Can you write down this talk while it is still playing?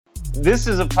This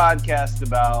is a podcast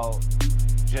about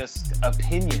just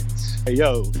opinions. Hey,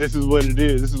 yo, this is what it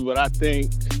is. This is what I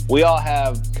think. We all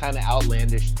have kind of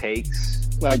outlandish takes.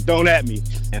 Like, don't at me.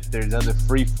 If there's other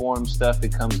free form stuff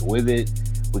that comes with it,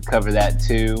 we cover that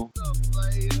too.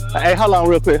 Hey, hold on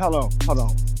real quick. Hold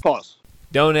on. Pause.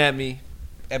 Don't at me.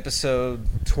 Episode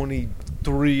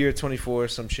 23 or 24,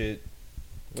 some shit.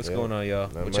 What's going on, y'all?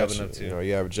 What y'all been up to? You know,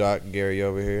 you have Jock, Gary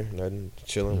over here. Nothing,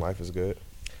 chilling. Life is good.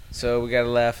 So we got to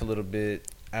laugh a little bit.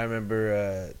 I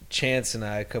remember Chance and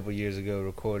I a couple years ago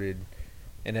recorded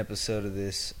an episode of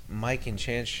this Mike and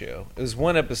Chance show. It was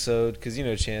one episode because, you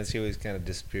know, Chance, he always kind of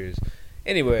disappears.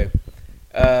 Anyway,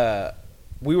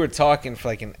 we were talking for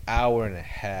like an hour and a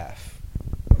half.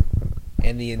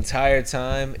 And the entire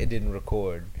time, it didn't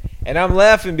record. And I'm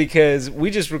laughing because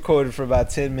we just recorded for about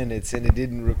 10 minutes and it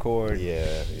didn't record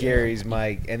Gary's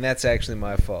mic. And that's actually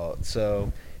my fault.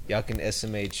 So y'all can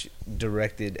SMH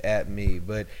directed at me.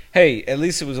 But, hey, at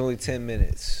least it was only 10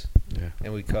 minutes. Yeah.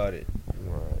 And we caught it.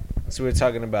 Right. So we were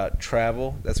talking about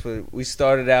travel. That's what we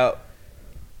started out.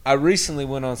 I recently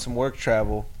went on some work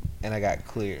travel and I got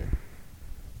Clear.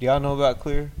 Do y'all know about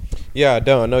Clear? Yeah, I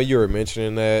don't. I know you were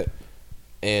mentioning that.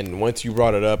 And once you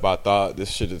brought it up, I thought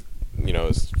this shit is, you know,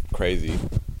 it's crazy.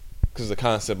 Because the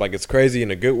concept, like, it's crazy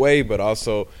in a good way, but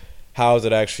also, how is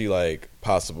it actually, like,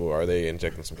 possible? Are they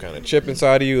injecting some kind of chip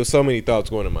inside of you? There's so many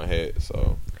thoughts going in my head,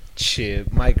 so.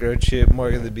 Chip, microchip,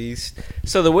 Mark of the Beast.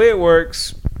 So the way it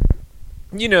works,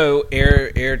 you know,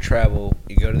 air travel.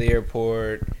 You go to the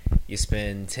airport, you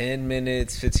spend 10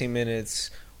 minutes, 15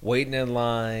 minutes waiting in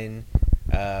line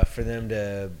for them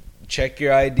to check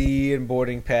your ID and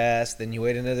boarding pass. Then you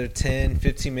wait another 10,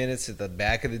 15 minutes at the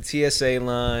back of the TSA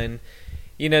line.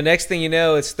 You know, next thing you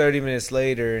know, it's 30 minutes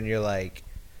later and you're like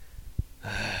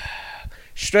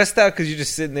stressed out because you're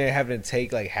just sitting there having to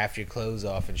take like half your clothes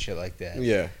off and shit like that.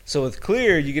 Yeah. So with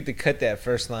Clear, you get to cut that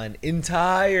first line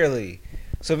entirely.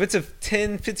 So if it's a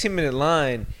 10, 15 minute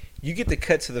line, you get to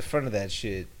cut to the front of that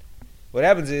shit. What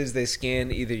happens is they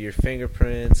scan either your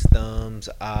fingerprints, thumbs,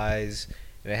 eyes,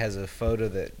 and it has a photo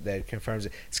that confirms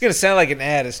it. It's going to sound like an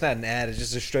ad. It's not an ad. It's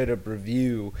just a straight-up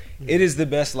review. It is the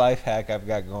best life hack I've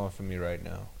got going for me right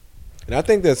now. And I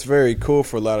think that's very cool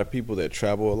for a lot of people that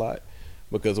travel a lot.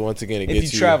 Because once again, it gets you...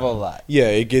 If you travel a lot. Yeah,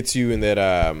 it gets you in that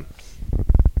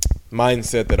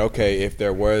mindset that, okay, if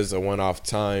there was a one-off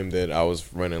time that I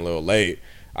was running a little late,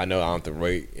 I know I don't have to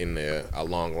wait in a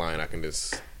long line. I can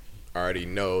just already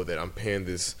know that I'm paying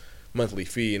this monthly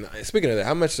fee. And speaking of that,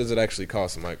 how much does it actually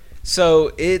cost, Mike?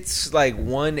 So it's like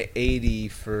 $180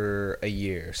 for a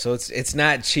year. So it's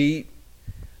not cheap.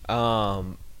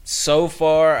 So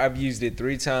far, I've used it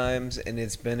 3 times, and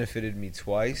it's benefited me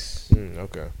twice.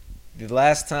 Okay. The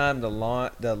last time, the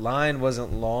line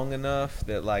wasn't long enough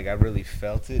that like I really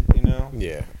felt it, you know.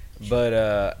 Yeah.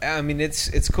 But I mean,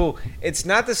 it's cool. It's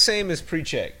not the same as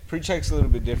pre-check. Pre-check's a little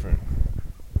bit different.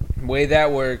 The way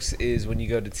that works is when you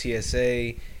go to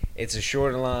TSA. It's a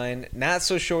shorter line, not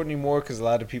so short anymore because a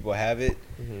lot of people have it.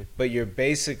 Mm-hmm. But you're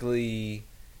basically,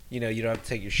 you know, you don't have to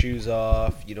take your shoes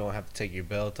off. You don't have to take your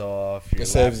belt off. Your it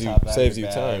saves you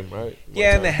time, right?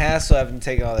 And the hassle of having to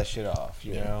take all that shit off,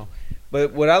 you know.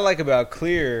 But what I like about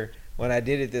Clear, when I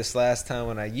did it this last time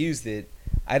when I used it,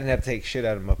 I didn't have to take shit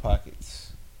out of my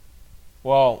pockets.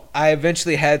 Well, I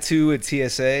eventually had to at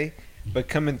TSA, but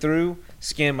coming through,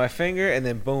 scan my finger, and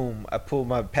then boom, I pulled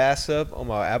my pass up on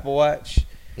my Apple Watch.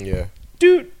 Yeah.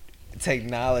 Dude,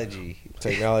 technology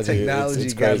it's got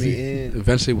crazy. me in.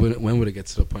 Eventually, when would it get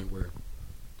to the point where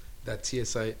that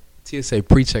TSA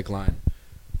pre-check line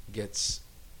gets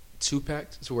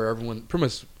 2-packed, so where everyone pretty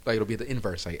much like it'll be the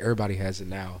inverse, like everybody has it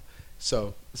now.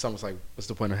 So it's almost like, what's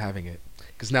the point of having it?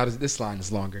 Because now this line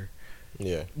is longer.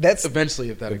 Yeah. That's eventually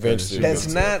if that eventually occurs.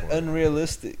 That's not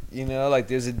unrealistic, you know. Like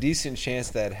there's a decent chance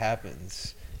that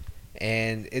happens,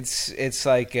 and it's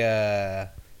like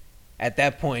at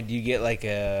that point you get like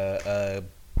a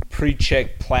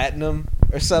pre-check platinum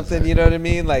or something. You know what I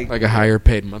mean? Like a higher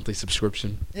paid monthly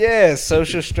subscription. Yeah,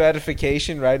 social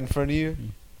stratification right in front of you.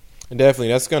 And definitely,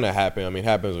 that's gonna happen. I mean, it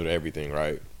happens with everything,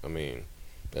 right? I mean,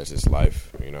 that's just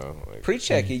life, you know. Like,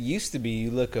 pre-check, it used to be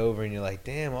you look over and you're like,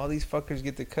 damn, all these fuckers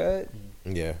get the cut.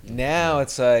 Yeah. Now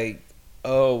it's like,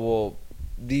 oh well,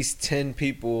 these 10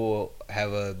 people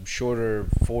have a shorter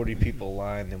 40 people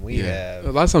line than we have.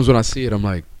 A lot of times when I see it, I'm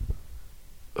like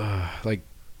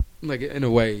in a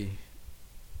way,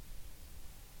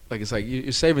 like it's like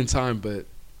you're saving time, but at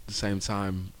the same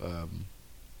time,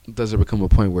 does it become a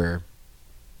point where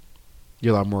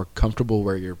you're a lot more comfortable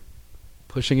where you're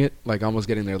pushing it, like almost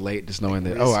getting there late, just knowing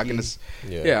that I can just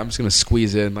I'm just gonna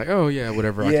squeeze in, like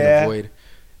whatever I can avoid.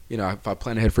 You know, if I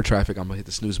plan ahead for traffic, I'm gonna hit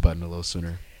the snooze button a little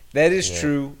sooner. That is Yeah.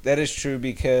 true. That is true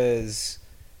because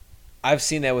I've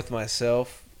seen that with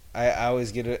myself. I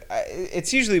always get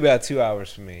it's usually about 2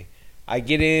 hours for me. I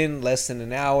get in less than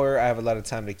an hour. I have a lot of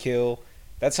time to kill.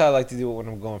 That's how I like to do it when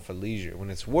I'm going for leisure. When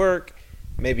it's work,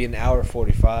 maybe an hour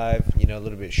 45, a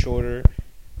little bit shorter.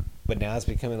 But now it's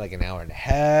becoming like an hour and a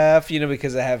half,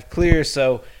 because I have clear.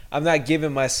 So I'm not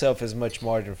giving myself as much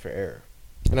margin for error.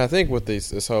 And I think with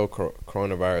this whole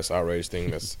coronavirus outrage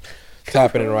thing that's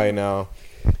happening right now,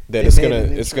 that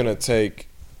it's gonna take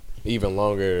even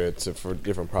longer for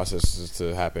different processes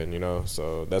to happen.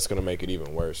 So that's gonna make it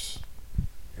even worse.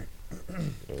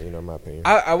 In my opinion.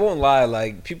 I won't lie.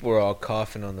 Like people were all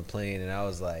coughing on the plane, and I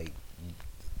was like,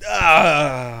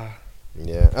 ah.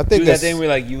 Yeah, I think do that thing where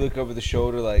like you look over the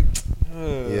shoulder, like.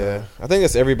 Yeah, I think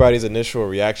it's everybody's initial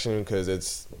reaction because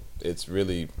it's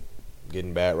really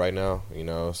getting bad right now.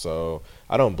 So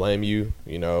I don't blame you.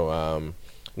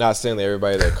 Not saying that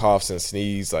everybody that coughs and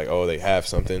sneezes like they have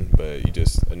something, but you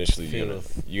just initially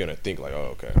you're gonna think like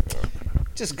okay.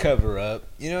 Just cover up.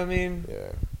 You know what I mean?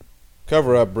 Yeah.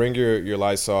 Cover up. Bring your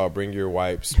Lysol. Bring your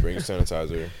wipes. Bring your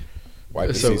sanitizer. Wipe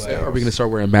the seats down. Are we gonna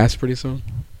start wearing masks pretty soon?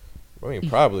 I mean,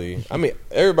 probably. I mean,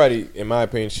 everybody, in my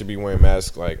opinion, should be wearing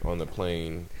masks like on the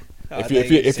plane.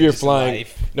 If you're flying,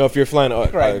 no, if you're flying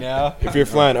right now, if you're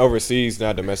flying overseas,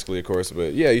 not domestically, of course,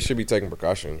 but yeah, you should be taking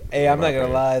precaution. Hey, I'm not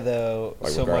gonna lie though.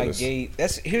 Like, so regardless. my gate.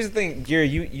 Here's the thing, Gary.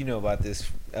 You know about this.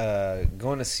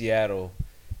 Going to Seattle.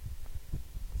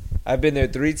 I've been there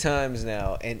 3 times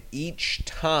now, and each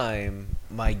time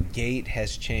my gate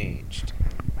has changed.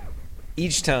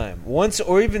 Each time, once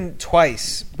or even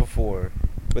twice before,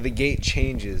 where the gate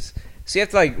changes. So you have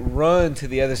to like run to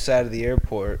the other side of the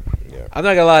airport. Yeah. I'm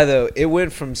not gonna lie though, it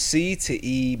went from C to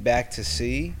E back to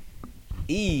C.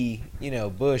 E,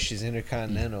 Bush is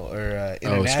intercontinental or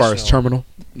international. As far as terminal,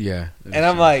 yeah. And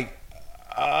I'm like,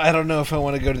 I don't know if I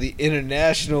want to go to the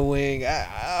international wing.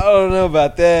 I don't know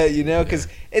about that, because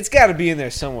it's got to be in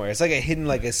there somewhere. It's like a hidden,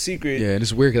 like a secret. Yeah, and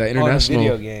it's weird because video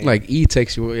international, game. like E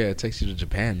takes you, it takes you to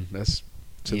Japan. That's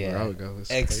where I would go. That's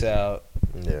X crazy. out.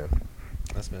 Yeah.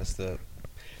 That's messed up.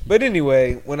 But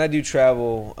anyway, when I do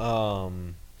travel,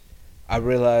 I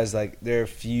realize like there are a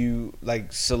few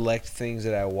like select things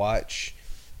that I watch.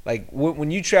 Like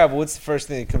when you travel, what's the first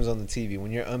thing that comes on the TV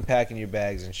when you're unpacking your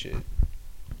bags and shit?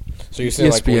 So you're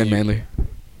saying ESPN like mainly.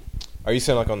 Are you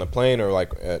saying like on the plane or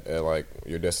like at like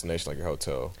your destination, like your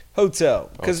hotel? Hotel.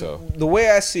 Because the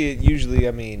way I see it, usually,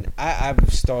 I mean,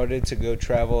 I've started to go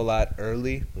travel a lot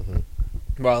early.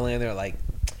 Mm-hmm. Where I'll land there at like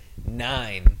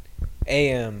 9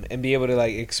 a.m. and be able to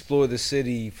like explore the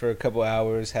city for a couple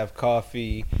hours, have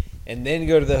coffee, and then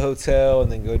go to the hotel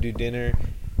and then go do dinner.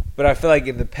 But I feel like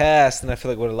in the past, and I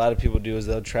feel like what a lot of people do is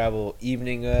they'll travel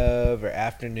evening of or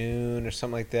afternoon or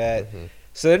something like that. Mm-hmm.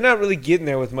 So they're not really getting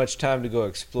there with much time to go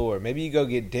explore. Maybe you go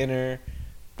get dinner,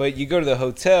 but you go to the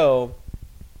hotel,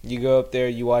 you go up there,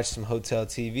 you watch some hotel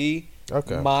TV.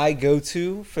 Okay. My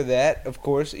go-to for that, of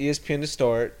course, ESPN to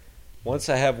start. Once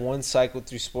I have one cycle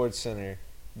through SportsCenter,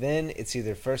 then it's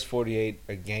either First 48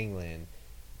 or Gangland.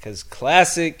 Because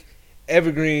classic,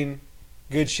 evergreen,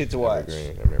 good shit to watch.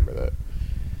 Evergreen, I remember that.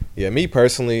 Yeah, me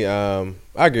personally, I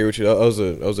agree with you. Those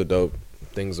are dope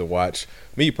things to watch.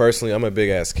 Me personally, I'm a big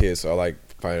ass kid, so I like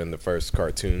finding the first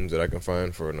cartoons that I can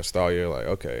find for nostalgia.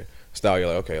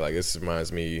 Like this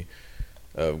reminds me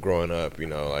of growing up.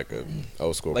 Like a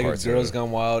old school like cartoon. a Girls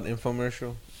Gone Wild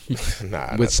infomercial.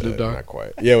 Nah, With Snoop Dogg? not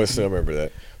quite. Yeah, with Snoop. I remember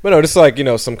that. But no, just like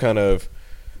some kind of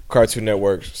Cartoon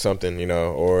Network something,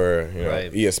 or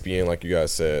Right. ESPN, like you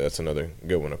guys said. That's another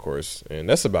good one, of course. And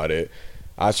that's about it.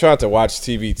 I try not to watch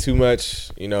TV too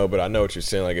much, but I know what you're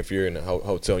saying. Like if you're in a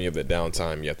hotel and you have the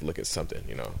downtime, you have to look at something,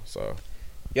 So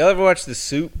Y'all ever watch The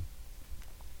Soup?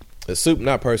 The Soup,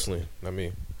 not personally, not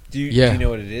me. Do you know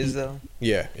what it is though?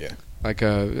 Yeah. Like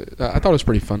I thought it was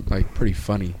pretty fun, like pretty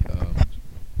funny.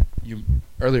 You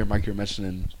earlier, Mike, you were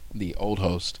mentioning the old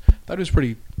host. I thought he was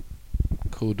pretty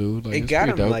cool dude. Like, It got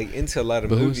him dope. like into a lot of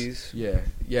But who's- movies.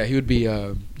 Yeah, he would be.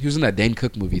 He was in that Dane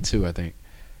Cook movie too, I think.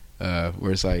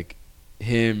 Where it's like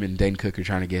him and Dane Cook are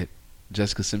trying to get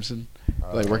Jessica Simpson,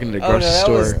 like working at a Oh no, grocery that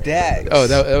store. was Dax. Oh,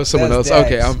 that was someone That's else.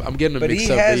 Okay, Dax. I'm getting them But mixed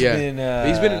he up. has But yeah, been.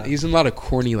 But he's in a lot of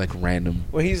corny, like random.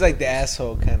 Well, he's like the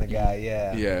asshole kind of guy.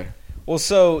 Yeah. Yeah. Well,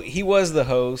 so he was the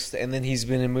host, and then he's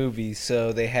been in movies.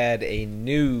 So they had a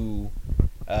new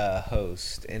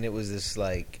host, and it was this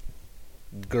like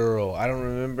girl. I don't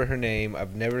remember her name.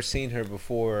 I've never seen her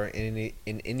before in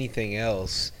anything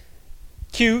else.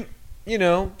 Cute,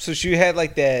 So she had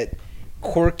like that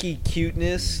quirky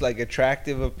cuteness, like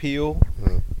attractive appeal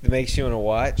that makes you want to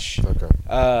watch. Okay.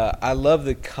 I love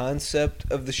the concept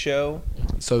of the show.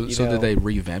 So You so know. did they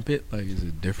revamp it? Like, is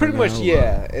it different? Pretty much, now,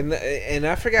 or- yeah. And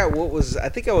I forgot what was. I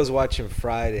think I was watching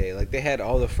Friday. Like they had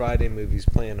all the Friday movies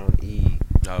playing on E,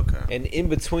 Okay. and in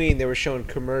between they were showing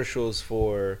commercials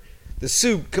for The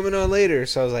Soup coming on later.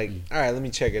 So I was like, all right, let me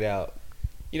check it out.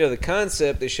 You know, the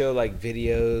concept, they show like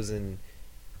videos and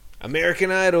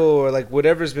American Idol or like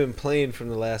whatever's been playing from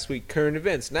the last week, current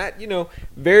events. Not, you know,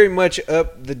 very much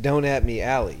up the don't at me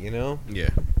alley, you know? Yeah.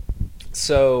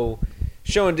 So,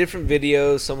 showing different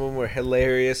videos. Some of them were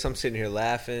hilarious. I'm sitting here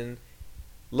laughing.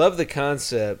 Love the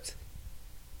concept.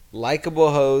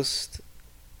 Likeable host.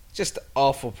 Just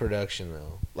awful production,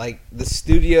 though. Like, the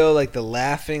studio, like the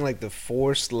laughing, like the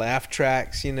forced laugh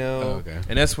tracks, you know? Oh, okay.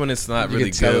 And that's when it's not You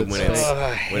really can tell good when it's- it's I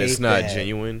when it's hate not that.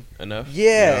 genuine enough.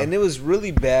 Yeah, you know? and it was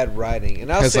really bad writing.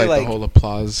 And I'll Has say, like like, the whole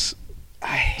applause.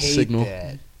 I hate signal.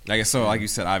 that. like so, like you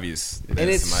said, obvious. And that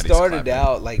it somebody's started clapping.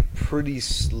 out like pretty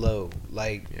slow.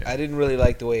 Like Yeah. I didn't really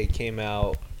like the way it came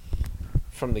out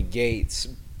from the gates,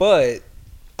 but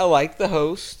I like the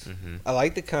host. Mhm. I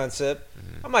like the concept.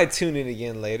 I might tune in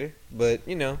again later, but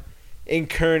you know, in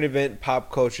current event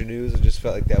pop culture news, I just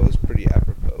felt like that was pretty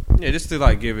apropos. Yeah, just to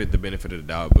like give it the benefit of the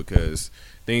doubt because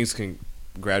things can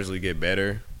gradually get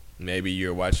better. Maybe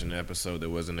you're watching an episode that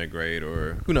wasn't that great,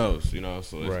 or who knows, you know.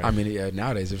 So it's- Right. I mean, yeah.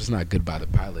 Nowadays, if it's not good by the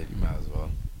pilot, you might as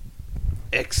well.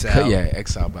 Excel. Yeah,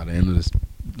 exile by the end of this.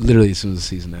 Literally, as soon as the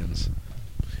season ends.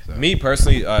 So. Me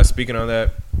personally, speaking on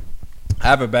that, I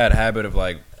have a bad habit of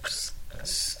like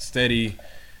steady.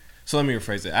 So let me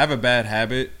rephrase it. I have a bad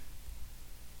habit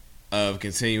of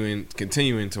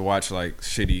continuing to watch like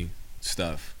shitty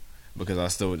stuff because I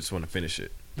still just want to finish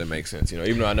it. That makes sense, you know.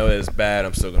 Even though I know that it's bad,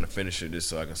 I'm still gonna finish it just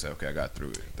so I can say, okay, I got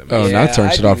through it. That makes Oh, sense. now I turn I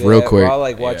shit do off real that, quick. where I'll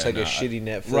like watch Yeah, like nah, a shitty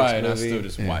Netflix right? And I movie. still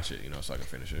just Yeah. watch it, you know, so I can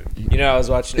finish it. You know, I was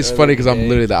watching. It's earlier funny because I'm today.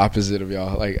 literally the opposite of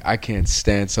y'all. Like, I can't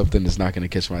stand something that's not going to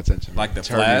catch my attention. Like The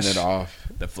Turning Flash? it off.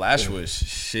 The Flash was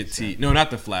shitty. No, not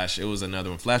The Flash. It was another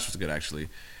one. Flash was good actually.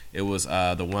 It was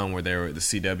the one where they were at the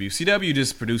CW. CW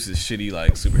just produces shitty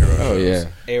like superhero Oh shows.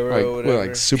 yeah, Arrow, like, whatever.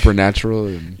 like Supernatural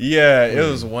and Yeah, it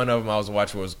was one of them I was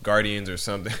watching was Guardians or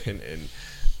something, and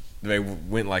they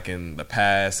went like in the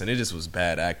past, and it just was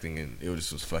bad acting, and it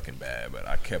just was fucking bad. But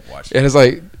I kept watching. and it's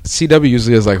like CW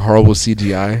usually has like horrible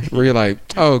CGI where you're like,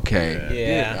 okay,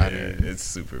 Yeah. It's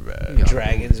super bad. Yeah.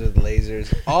 Dragons with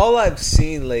lasers. All I've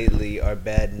seen lately are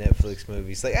bad Netflix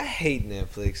movies. Like I hate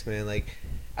Netflix, man. Like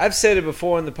I've said it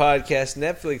before on the podcast,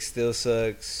 Netflix still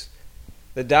sucks.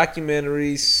 The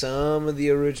documentaries, some of the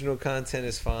original content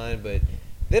is fine, but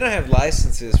they don't have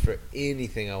licenses for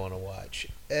anything I want to watch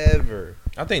ever.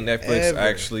 I think Netflix Ever.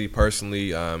 actually,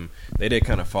 personally, they did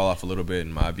kind of fall off a little bit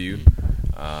in my view.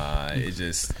 It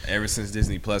just ever since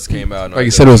Disney Plus came out, and all like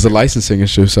you the said, it was the other- licensing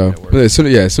issue. So Network. as soon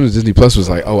as Disney Plus was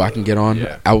like, oh, I can get on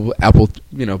Yeah. Apple,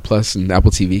 Plus and Apple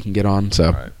TV can get on.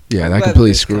 So Right. yeah, I'm that glad completely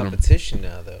there's screwed them. competition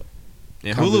now, though.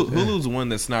 And Comment, yeah. Hulu's one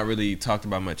that's not really talked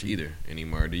about much either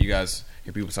anymore. Do you guys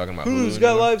hear people talking about Hulu? Hulu's got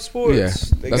anymore? live sports.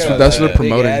 Yeah. They That's got what- that's a what they're big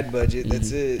promoting. ad budget.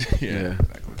 That's it. Yeah, Yeah.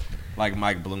 exactly. Like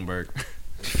Mike Bloomberg.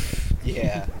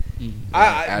 Yeah.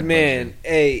 Ad Man, budget.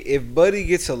 hey, if Buddy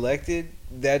gets elected,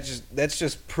 that's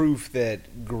just proof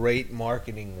that great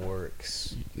marketing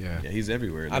works. Yeah, Yeah, he's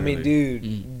everywhere. I mean,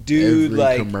 literally. dude, Every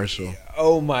like commercial.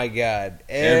 Oh my God,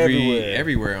 everywhere.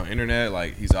 everywhere on internet,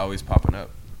 like he's always popping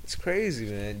up. It's crazy,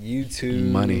 man. YouTube,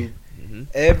 Money.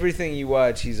 everything you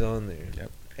watch, he's on there.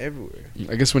 Yep. Everywhere.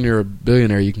 I guess when you're a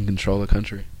billionaire, you can control the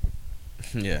country.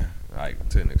 Yeah, like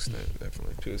to an extent,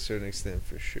 definitely. To a certain extent,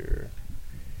 for sure.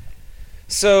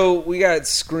 So we got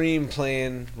Scream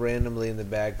playing randomly in the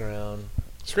background.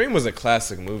 Scream was a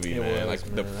classic movie, It man. was, Like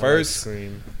man. the I like first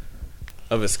Scream.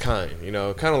 of its kind, you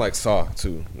know, kind of like Saw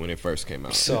too when it first came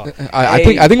out. Saw. I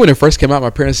think when it first came out, my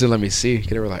parents didn't let me see. 'Cause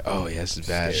they were like, "Oh, yeah, this is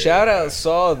bad." Shout out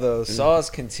Saw though. Saw's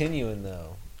continuing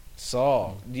though.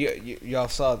 Saw. Y'all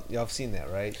seen that,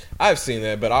 right? I've seen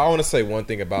that, but I want to say one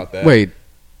thing about that. Wait,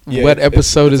 Yeah, what it's-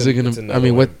 episode it's is it it's gonna? I another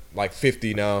mean, what? one. Like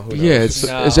 50 now. Who knows? Yeah, it's,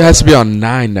 No, it has to be on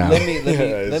 9 now.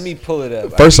 Let me pull it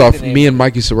up. First I off, forget the me name. and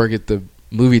Mike used to work at the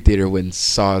movie theater when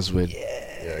Saws would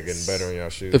yeah, getting better on y'all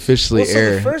shoes. officially Well, so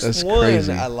air. the first That's one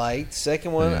crazy. I liked,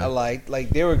 second one Yeah. I liked. Like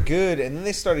they were good, and then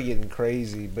they started getting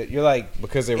crazy. But you're like,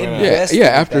 Because they run out. Yeah. invested yeah,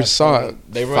 at after that Saw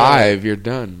point. They run 5, you're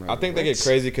done. I think they get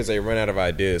crazy because they run out of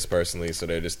ideas personally, so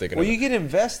they're just thinking. well, of you get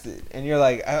invested, and you're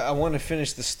like, I want to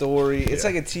finish the story. It's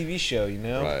Yeah. like a TV show, you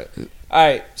know. right. All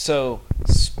right, so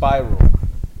Spiral.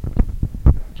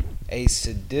 A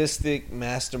sadistic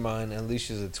mastermind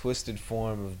unleashes a twisted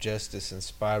form of justice in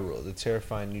Spiral, the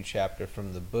terrifying new chapter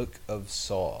from the Book of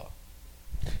Saw.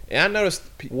 And I noticed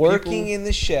Working people, in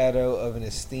the shadow of an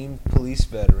esteemed police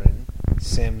veteran,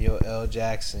 Samuel L.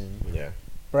 Jackson, yeah,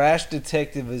 brash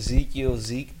detective Ezekiel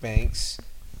Zeke Banks,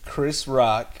 Chris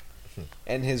Rock,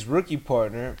 and his rookie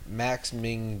partner Max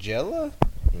Minghella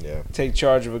Yeah. take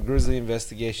charge of a grisly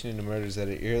investigation into murders that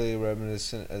are eerily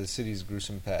reminiscent of the city's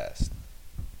gruesome past.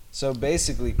 So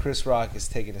basically, Chris Rock is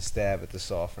taking a stab at the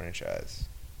Saw franchise.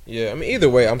 Yeah, I mean, either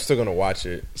way, I'm still gonna watch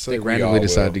it. So I they think we randomly all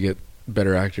decided will. to get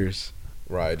better actors.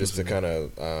 Right, just to kind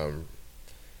of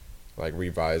like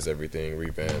revise everything,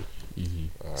 revamp.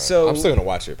 So- I'm still gonna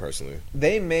watch it personally.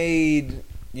 They made,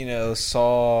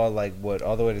 Saw like what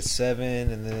all the way to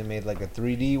 7, and then they made like a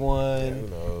 3D one. Yeah, who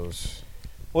knows?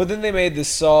 Well, then they made the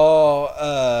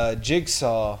Saw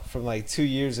Jigsaw from like 2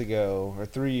 years ago or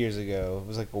 3 years ago. It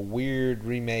was like a weird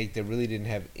remake that really didn't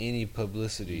have any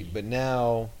publicity. But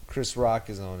now Chris Rock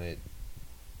is on it.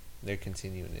 They're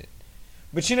continuing it.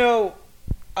 But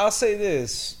I'll say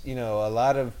this. A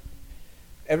lot of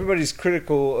everybody's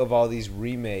critical of all these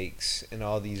remakes and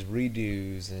all these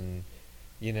redos and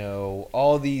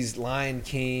all these Lion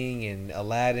King and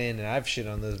Aladdin, and I've shit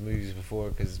on those movies before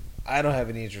because I don't have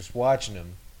any interest watching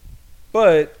them.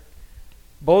 But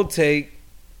bold take,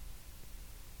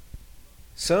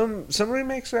 some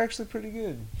remakes are actually pretty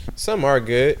good. Some are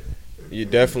good. You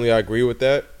definitely agree with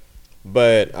that.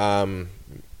 But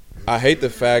I hate the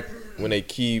fact when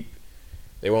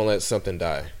they won't let something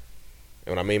die.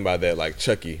 And what I mean by that, like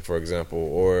Chucky, for example,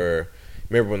 or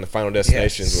remember when the Final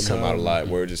Destinations would come out a lot,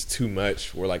 where just too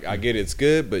much. Where like I get it's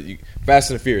good, but Fast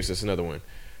and the Furious, that's another one.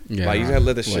 Yeah, Like you just gotta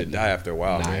let the shit die after a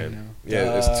while, 9 man. now?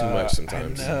 Yeah, it's too much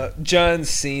sometimes. I know. John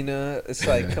Cena, it's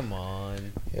like, come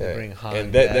on, Yeah, bring Han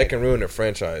and that back. can ruin a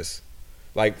franchise.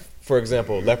 Like for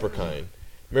example, Leprechaun.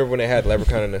 Remember when they had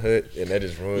Leprechaun in the Hood, and that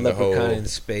just ruined Leprechaun the whole in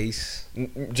space.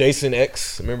 Jason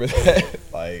X. Remember that?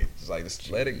 just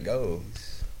let it go.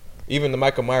 Even the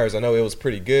Michael Myers, I know it was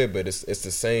pretty good, but it's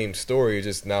the same story.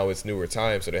 Just now it's newer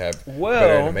times, so they have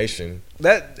better animation.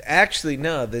 That actually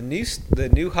no, the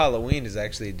new Halloween is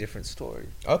actually a different story.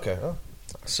 Okay. Oh,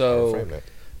 So frame that.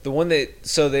 the one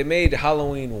they made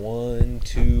Halloween 1,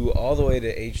 2, all the way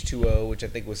to H2O, which I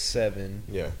think was 7.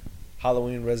 Yeah.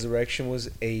 Halloween Resurrection was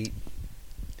 8.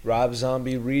 Rob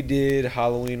Zombie redid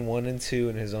Halloween 1 and 2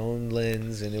 in his own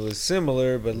lens, and it was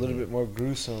similar but a little bit more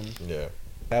gruesome. Yeah.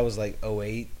 That was like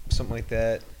 08, something like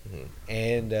that. Mhm.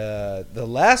 And the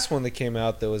last one that came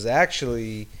out that was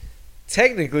actually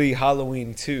technically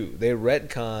Halloween 2. They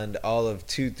retconned all of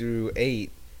 2 through 8.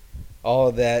 All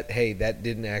of that, hey, that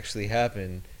didn't actually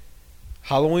happen.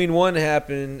 Halloween 1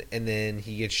 happened, and then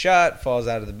he gets shot, falls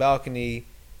out of the balcony.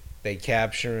 They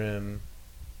capture him,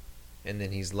 and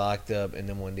then he's locked up, and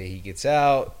then one day he gets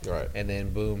out, Right. and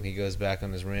then boom, he goes back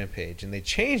on his rampage. And they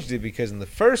changed it because in the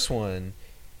first one,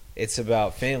 it's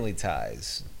about family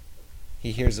ties.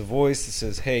 He hears a voice that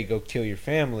says, hey, go kill your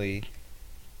family.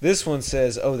 This one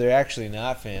says, oh, they're actually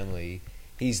not family.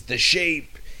 He's the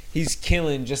shape. He's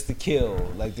killing just to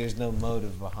kill. Like, there's no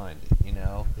motive behind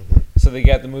it, So they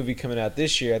got the movie coming out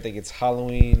this year. I think it's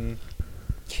Halloween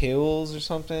Kills or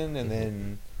something. And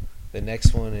then the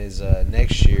next one is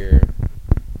next year.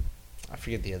 I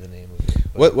forget the other name of it.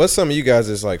 but- What's some of you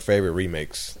guys' like favorite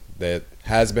remakes that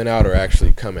has been out or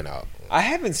actually coming out? I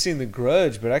haven't seen The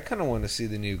Grudge, but I kind of want to see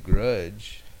the new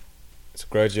Grudge. It's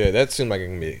Grudge. Yeah, that seemed like it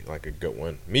can be like a good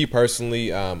one. Me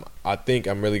personally, I think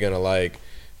I'm really gonna like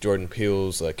Jordan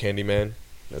Peele's Candyman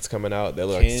that's coming out. That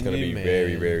looks like it's gonna be Candyman.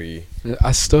 very, very.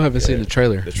 I still haven't seen Yeah. the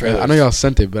trailer. The trailers. I know y'all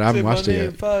sent it, but I haven't watched it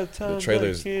yet. The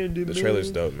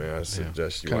trailer's dope, man. I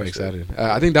suggest you Kind of watch excited.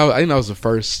 I think that was the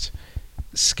first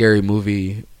scary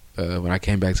movie when I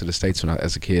came back to the States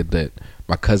as a kid that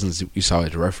my cousins you saw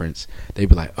as reference. They'd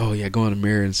be like, "Oh yeah, go in the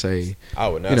mirror and say, I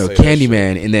would not say that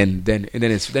Candyman," and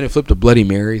then it flipped to Bloody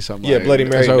Mary. So I'm Yeah, like, Bloody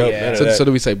Mary, So, nope, yeah. none of so, that. so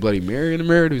do we say Bloody Mary in the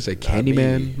mirror? Do we say Not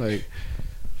Candyman? me. Like,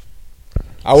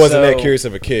 I wasn't that So- curious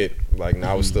of a kid. Like,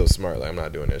 I was still smart. Like, I'm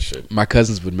not doing that shit. my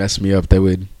cousins would mess me up. They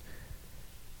would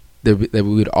go to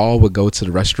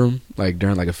the restroom like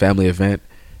during like a family event.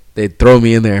 They'd throw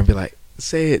me in there and be like,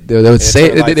 "Say it." They would say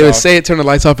turn the it. They lights would off. say it, turn the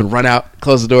lights off, and run out,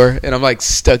 close the door, and I'm like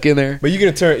stuck in there. But you can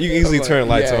easily like, turn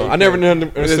lights yeah, on. you I never can.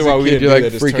 understood As a why we kid, didn't you're, do like,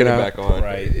 that. Just turn freaking it out. back on.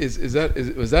 Right.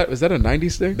 Was that a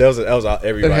 '90s thing? That was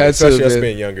everybody, It had to especially have us been.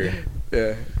 being younger.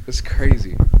 Yeah, it's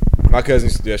crazy. My cousins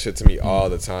used to do that shit to me all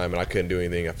the time, and I couldn't do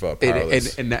anything. I felt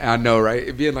powerless. And I know,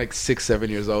 right? Being like 6, 7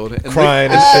 years old, and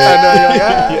Crying and I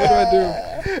know, shit. you're like, what do I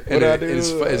do? What And do I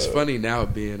do? It's funny now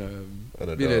being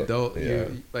an adult. Yeah.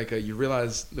 You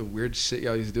realize the weird shit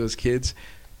y'all used to do as kids.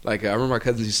 Like I remember my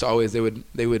cousins used to always they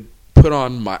would put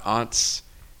on my aunt's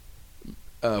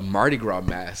Mardi Gras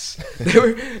masks.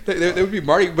 They would be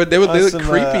Mardi, but they would look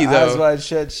creepy though. Eyes wide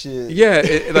shut shit. Yeah,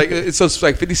 so it's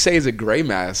like 50 Shades of Grey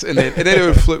mask, and then they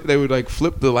would flip. They would like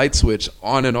flip the light switch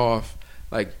on and off,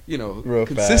 like Real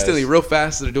consistently, fast. real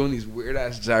fast. They're doing these weird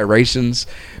ass gyrations,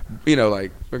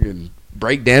 like fucking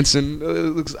break dancing. It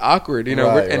looks awkward, Right,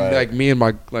 and right. like me and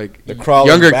my like The crawling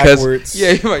younger backwards. cousins.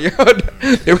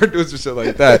 Yeah, they were doing some shit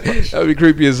like that. That would be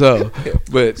creepy as hell.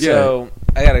 But yeah, So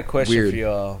I got a question Weird. for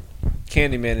y'all.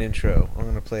 Candyman intro. I'm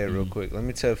gonna play it real quick. Let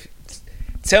me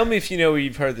tell me if you know where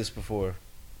you've heard this before.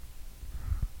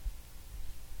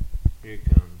 Here it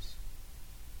comes.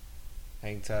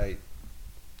 Hang tight.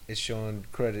 It's showing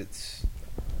credits.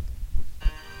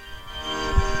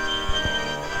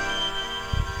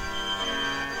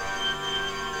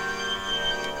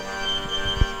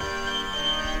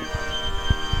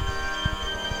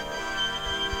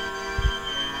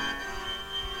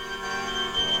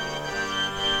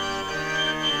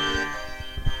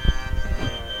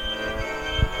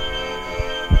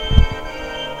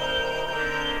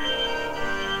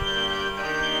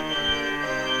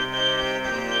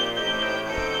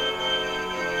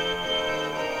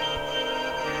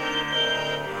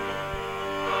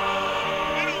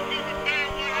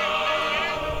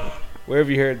 Where have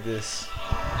you heard this?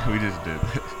 We just did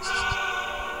this.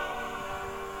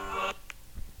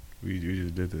 We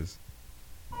just did this.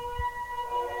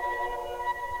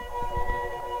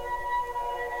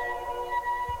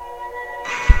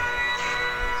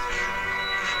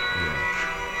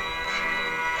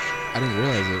 I didn't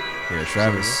realize it. Yeah,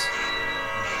 Travis.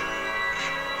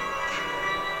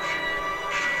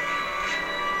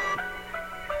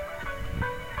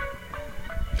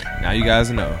 Now you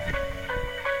guys know.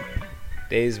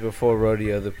 Days Before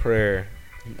Rodeo, the prayer.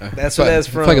 That's I what feel- that's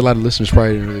I feel from. like a lot of listeners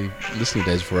probably didn't really listen to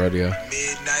Days Before Rodeo. I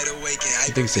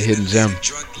think it's a hidden gem.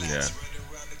 Yeah.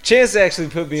 Chance actually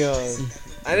put me on.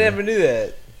 I never knew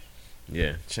that.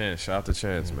 Yeah. Chance. Shout out to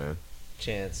Chance, man.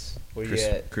 Chance, where you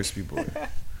at? Crispy boy.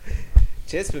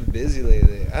 Chance been busy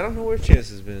lately. I don't know where Chance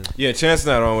has been. Yeah, Chance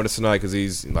not on with us tonight because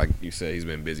he's, like you said, he's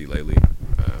been busy lately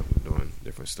doing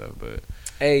different stuff. But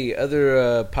Hey,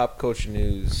 other pop culture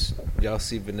news. Y'all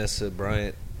see Vanessa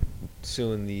Bryant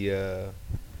suing the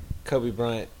Kobe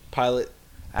Bryant pilot?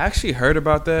 I actually heard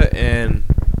about that, and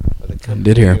Or the company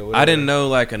did hear. or whatever? I didn't know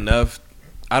like enough.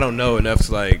 I don't know enough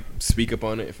to like speak up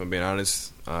on it, if I'm being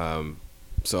honest.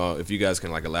 So if you guys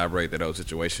can like elaborate that whole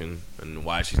situation and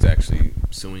why she's actually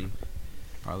suing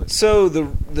pilots. So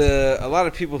the a lot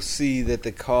of people see that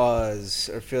the cause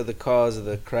or feel the cause of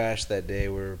the crash that day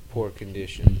were poor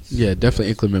conditions. Yeah, definitely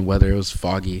inclement weather. It was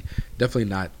foggy. Definitely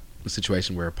not a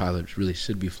situation where a pilot really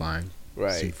should be flying.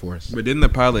 Right. Sea force. But didn't the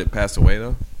pilot pass away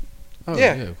though? Oh,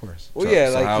 Yeah. yeah, of course. Well, So- yeah,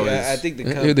 so like how I is- think the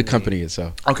company. The company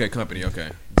itself. Okay, company. Okay.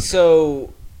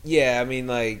 So yeah, I mean,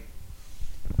 like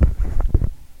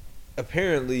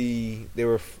apparently they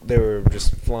were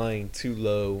just flying too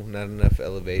low, not enough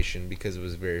elevation because it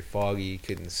was very foggy,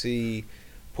 couldn't see,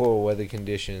 poor weather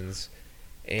conditions,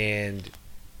 and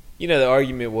the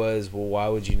argument was, well, why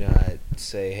would you not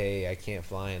say, hey, I can't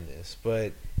fly in this?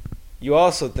 But you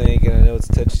also think, and I know it's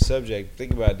a touchy subject,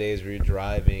 think about days where you're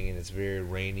driving and it's very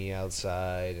rainy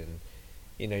outside and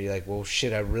you're like, well,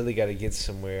 shit, I really got to get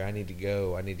somewhere. I need to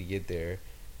go. I need to get there.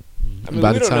 I mean,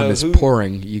 By we the don't know time it's who-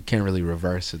 pouring, you can't really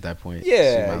reverse at that point. Yeah, So you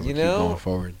might as well you keep know? going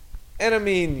forward. And I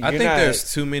mean, I you're think not-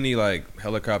 there's too many like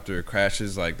helicopter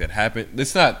crashes like that happen.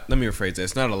 It's not. Let me rephrase that.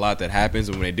 It's not a lot that happens,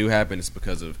 and when they do happen, it's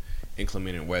because of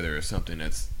inclement weather or something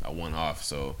that's a one-off.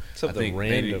 So Something I think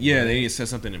random, they right? need to set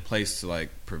something in place to like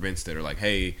prevent that, or like,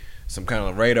 hey, some kind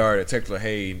of radar detector.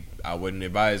 Hey, I wouldn't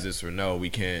advise this, or no,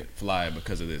 we can't fly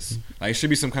because of this. Like it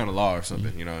should be some kind of law or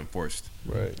something, enforced.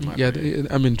 right. in my Yeah, opinion.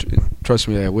 I mean, trust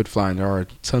me, with flying, there are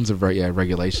tons of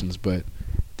regulations, but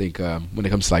I think when it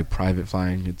comes to like private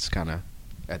flying, it's kind of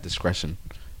at discretion.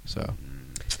 So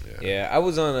Yeah, I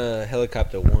was on a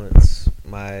helicopter once,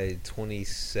 my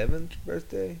 27th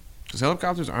birthday. Because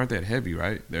helicopters aren't that heavy,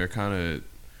 right? They're kind of.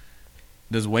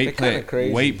 Does weight They're play? kinda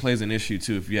crazy. Weight plays an issue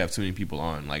too if you have too many people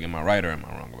on. Like, am I right or am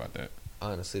I wrong about that?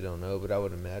 Honestly, don't know, but I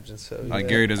would imagine so. Like yeah.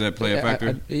 Gary, does that play a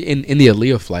factor? in the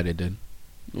Aaliyah flight, it did.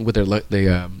 With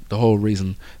the whole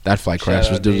reason that flight Shout crashed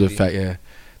was out, due to the Navy. fact,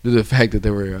 due to the fact that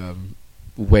there were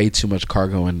way too much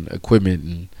cargo and equipment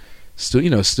and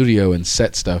studio and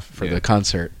set stuff for Yeah. the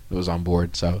concert that was on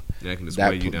board. So Yeah, it can just that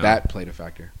weigh you down. that played a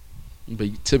factor, but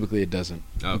typically it doesn't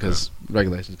Okay. because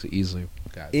regulations could easily.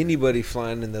 Anybody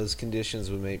flying in those conditions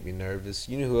would make me nervous.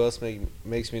 You know who else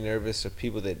makes me nervous? Are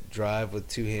people that drive with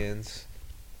two hands.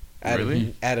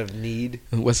 Really? Out of need.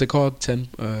 What's it called?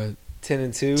 10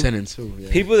 and 2. 10 and 2.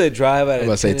 Yeah. People that drive out I'm of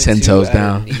about to say 10 10 toes out of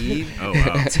down. need, Oh,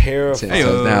 wow. terrify 10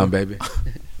 toes down, baby.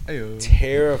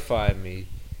 terrify me,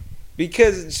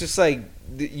 because it's just like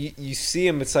you see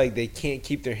them. It's like they can't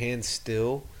keep their hands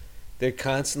still. They're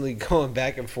constantly going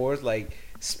back and forth, like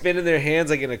spinning their hands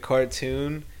like in a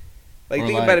cartoon. Like, Or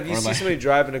think like- about if you or see like- somebody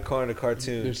driving a car in a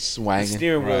cartoon. They're The swanging.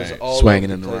 steering wheel's Right. all Swanging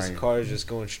over in the the place. right. The car is just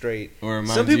going straight. Or it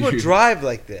Some reminds people you- drive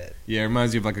like that. Yeah, it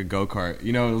reminds you of like a go kart.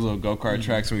 You know those little go kart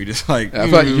tracks where you just like. I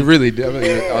feel like you really do. I know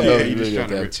Yeah, you you really just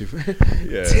do tryna that too.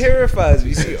 Yeah. Terrifies me.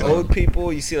 You see old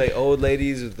people. You see like old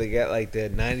ladies with they got like the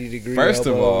 90-degree. First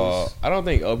of all, I don't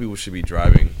think old people should be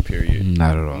driving. Period.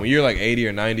 Not at all. When you're like 80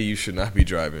 or 90, you should not be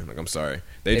driving. Like, I'm sorry,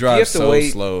 they If you drive have to so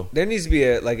wait- slow. there needs to be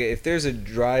if there's a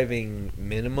driving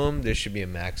minimum, there should be a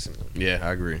maximum. Yeah,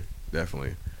 I agree,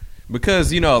 definitely,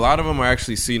 because a lot of them are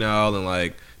actually senile and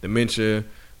like dementia.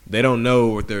 They don't know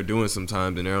what they're doing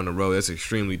sometimes, and they're on the road. That's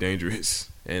extremely dangerous,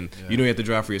 and you don't have to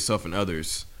drive for yourself and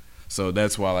others. So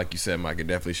that's why, like you said, Mike, it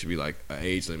definitely should be like an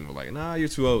age limit. Of like, nah, you're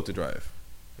too old to drive.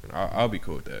 I'll be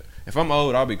cool with that. If I'm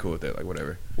old, I'll be cool with that. Like,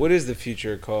 whatever. What is the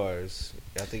future of cars?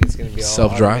 I think it's going to be all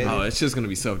Self-driving? automated. Oh, it's just gonna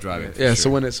be self-driving. for Yeah. sure.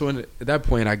 So when at that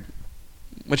point,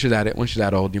 once you're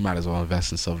that old, you might as well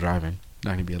invest in self-driving.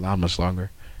 Not gonna be around much longer.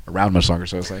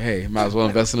 So it's like, hey, might as well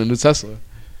invest in a new Tesla.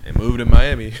 And move to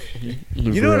Miami.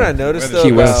 You know what I noticed though Key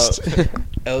about West.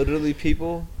 elderly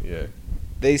people? Yeah.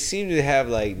 They seem to have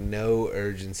like no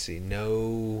urgency,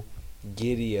 no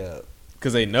giddy up.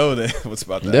 Because they know that what's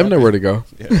about to They have happen. nowhere to go.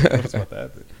 Yeah, they know what's about to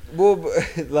happen. Well,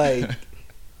 but, like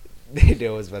they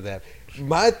know what's about to happen.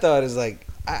 My thought is like,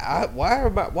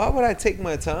 why would I take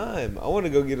my time? I want to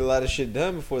go get a lot of shit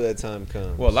done before that time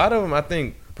comes. Well, a lot of them, I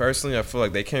think, personally, I feel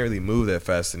like they can't really move that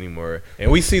fast anymore.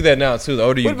 And we see that now, too. The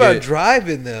older you what about get,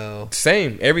 driving though?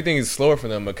 same. Everything is slower for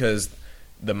them because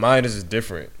the mind is just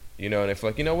different. And they feel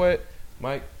like, you know what,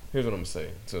 Mike, here's what I'm going to say.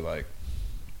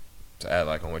 To add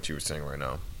like on what you were saying right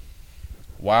now.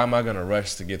 Why am I going to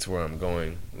rush to get to where I'm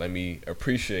going? Let me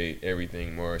appreciate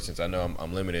everything more since I know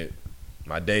I'm limited.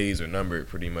 My days are numbered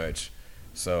pretty much.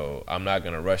 So I'm not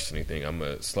going to rush to anything. I'm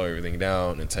going to slow everything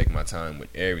down and take my time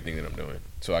with everything that I'm doing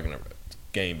so I can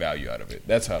gain value out of it.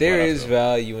 That's how There I is feel.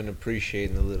 value in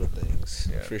appreciating the little things,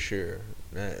 Yeah. for sure.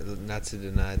 Not to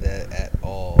deny that at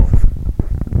all.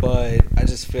 But I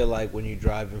just feel like when you're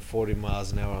driving 40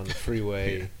 miles an hour on the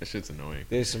freeway, Yeah, that shit's annoying.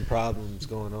 there's some problems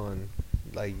going on.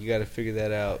 Like, you got to figure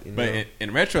that out. You know? But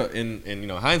in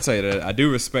hindsight, I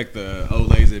do respect the old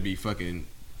ladies that be fucking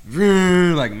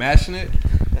like mashing it.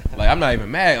 Like, I'm not even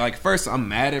mad. Like, first I'm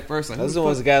mad at first. Like, those who are the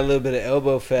ones that got a little bit of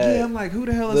elbow fat. Yeah, I'm like, who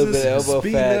the hell a is little this? bit of elbow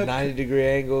speeding fat, up? 90-degree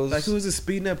angles. Like, who is this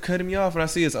speeding up, cutting me off? And I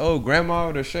see his old grandma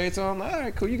with her shades on. I'm like, all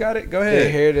right, cool, you got it. Go Their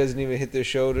ahead. hair doesn't even hit their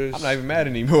shoulders. I'm not even mad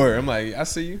anymore. I'm like, I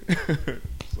see you. So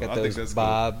Got I think those that's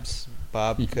bob cuts, cool.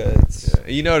 Yeah.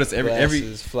 And you notice every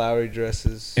glasses, flowery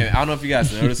dresses. and I don't know if you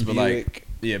guys noticed, but like, Buick.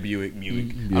 yeah, Buick. I Buick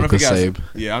don't know if you guys. Sabe.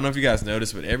 Yeah, I don't know if you guys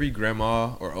noticed, but every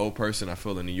grandma or old person I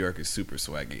feel in New York is super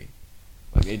swaggy.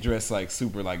 Like, they dress like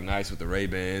super like nice with the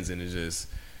Ray-Bans, and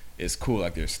it's cool,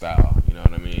 like their style. You know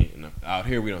what I mean? And out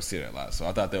here we don't see that a lot, so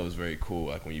I thought that was very cool.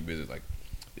 Like when you visit like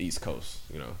the East Coast,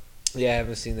 Yeah, I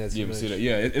haven't seen that. you ever see that?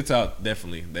 Yeah, it's out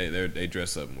definitely. They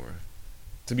dress up more.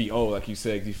 To be old, like you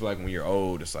said, 'cause you feel like when you're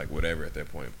old, it's like whatever at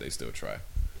that point, but they still try.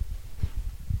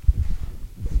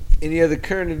 Any other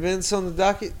current events on the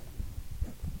docket?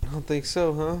 I don't think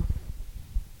so, huh?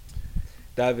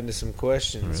 Dive into some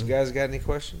questions. You guys got any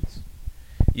questions?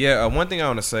 Yeah, one thing I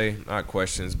want to say, not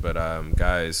questions, but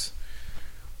guys,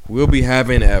 we'll be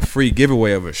having a free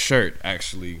giveaway of a shirt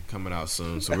actually coming out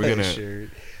soon. So we're gonna, Shirt.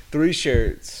 3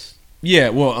 shirts. yeah.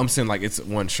 Well, I'm saying like it's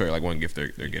one shirt, like one gift they're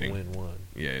getting. Win one.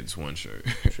 Yeah, it's one shirt.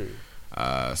 True.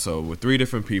 So with 3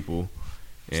 different people,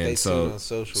 and Stay tuned on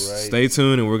social, right? stay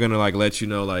tuned, and we're gonna like let you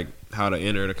know like how to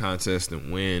enter the contest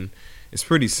and win. It's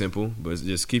pretty simple, but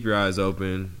just keep your eyes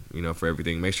open, for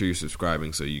everything. Make sure you're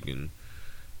subscribing so you can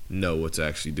know what to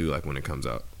actually do like when it comes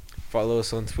out. Follow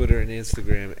us on Twitter and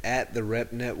Instagram at The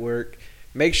Rep Network.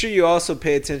 Make sure you also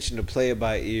pay attention to Play It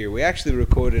By Ear. We actually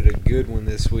recorded a good one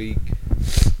this week.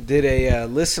 Did a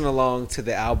listen along to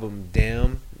the album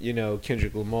Damn,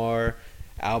 Kendrick Lamar,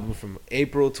 album from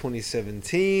April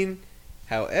 2017.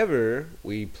 However,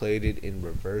 we played it in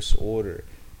reverse order.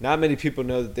 Not many people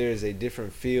know that there is a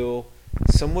different feel,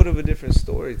 somewhat of a different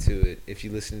story to it if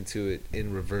you listen to it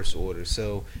in reverse order.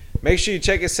 So make sure you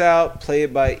check us out. Play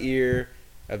It By Ear,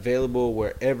 available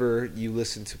wherever you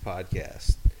listen to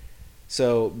podcasts.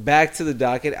 So back to the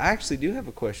docket. I actually do have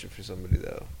a question for somebody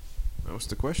though. What's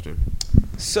the question?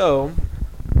 So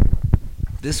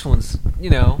this one's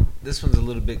a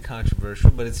little bit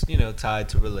controversial, but it's tied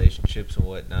to relationships and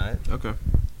whatnot. Okay.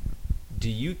 do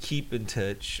you keep in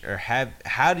touch, or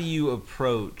how do you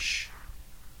approach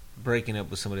breaking up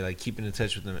with somebody, like keeping in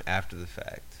touch with them after the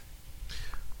fact?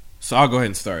 So I'll go ahead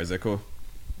and start. Is that cool?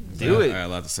 Do it. I got a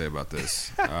lot to say about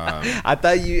this. I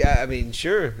thought I mean,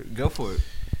 sure, go for it.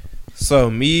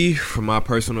 So me, from my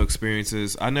personal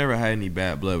experiences, I never had any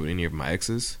bad blood with any of my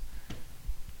exes.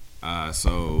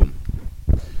 So,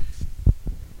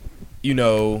 you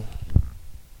know,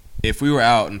 if we were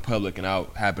out in public and I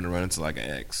happened to run into like an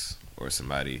ex or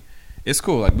somebody, it's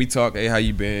cool. Like we talk, hey, how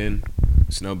you been?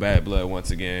 It's no bad blood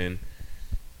once again.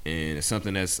 And it's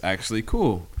something that's actually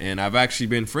cool. And I've actually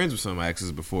been friends with some of my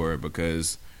exes before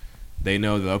because they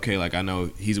know that, okay, like I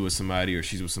know he's with somebody or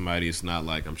she's with somebody. It's not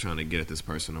like I'm trying to get at this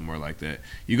person or more like that.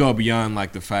 You go beyond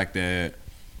like the fact that,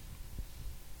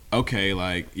 okay,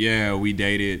 like, yeah, we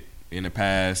dated in the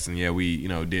past and yeah, we, you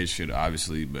know, did shit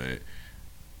obviously, but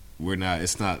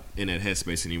it's not in that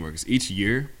headspace anymore because each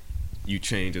year you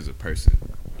change as a person.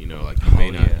 You know, like you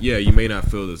may you may not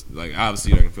feel this, like obviously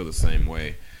you're not gonna feel the same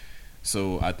way.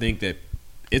 So I think that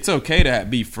it's okay to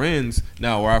be friends.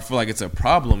 Now, where I feel like it's a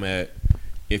problem at,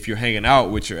 if you're hanging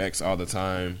out with your ex all the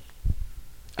time,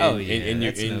 and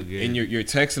you're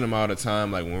texting them all the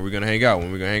time, like when we're gonna hang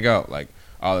out, like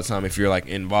all the time. If you're like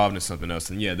involved in something else,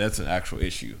 then yeah, that's an actual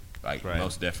issue, like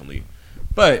most definitely.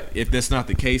 But if that's not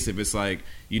the case, if it's like,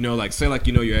 you know, like say like,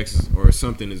 you know, your ex or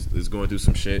something is going through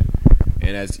some shit,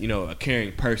 and as, you know, a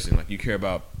caring person, like you care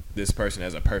about this person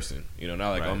as a person, you know, not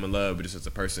like I'm in love, but just as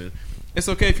a person. It's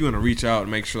okay if you want to reach out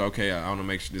and make sure, okay, I want to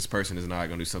make sure this person is not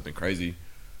going to do something crazy,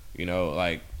 you know,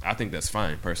 like I think that's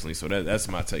fine personally. So that's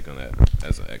my take on that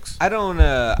as an ex. I don't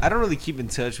really keep in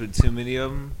touch with too many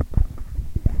of them.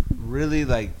 Really,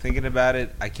 like thinking about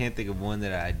it, I can't think of one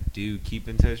that I do keep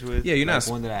in touch with. Yeah, you're like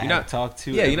not one that I you're have not talked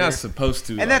to. Yeah, ever. you're not supposed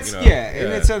to. And like, that's you know,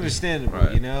 and it's understandable,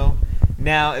 right. you know.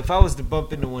 Now, if I was to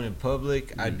bump into one in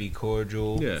public, I'd be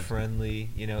cordial, friendly.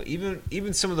 You know,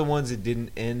 even some of the ones that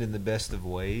didn't end in the best of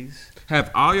ways. Have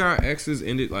all your exes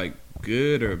ended like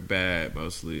good or bad,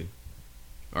 mostly?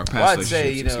 Or past Well, I'd say,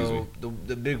 relationships, you know,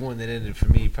 the big one that ended for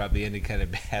me probably ended kind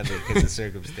of badly because of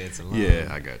circumstance alone. Yeah,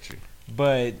 I got you.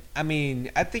 But, I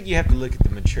mean, I think you have to look at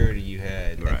the maturity you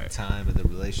had at the time of the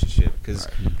relationship. Because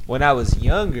when I was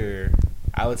younger,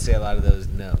 I would say a lot of those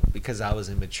no. Because I was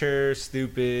immature,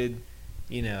 stupid.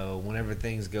 You know, whenever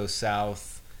things go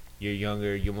south, you're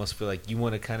younger, you almost feel like you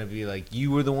want to kind of be like you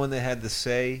were the one that had the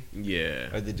say.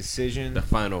 Yeah. Or the decision. The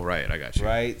final right, I got you.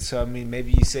 Right? So, I mean,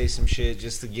 maybe you say some shit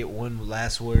just to get one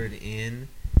last word in.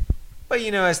 But,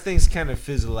 you know, as things kind of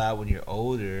fizzle out when you're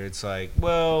older, it's like,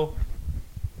 well,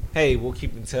 hey, we'll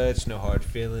keep in touch, no hard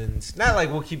feelings. Not like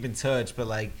we'll keep in touch, but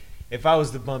like if I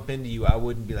was to bump into you, I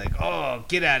wouldn't be like, oh,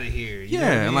 get out of here. You know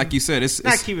what I mean? And like you said, it's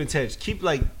not keep in touch. Keep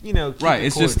like, you know, keep right.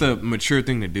 It's just the mature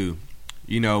thing to do.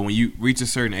 You know, when you reach a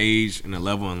certain age and a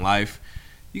level in life,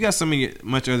 you got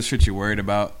much other shit you're worried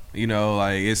about. You know,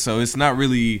 like it's not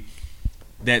really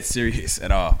that serious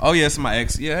at all. Oh yeah, it's my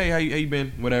ex. Yeah, hey, how you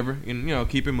been? Whatever, and you know,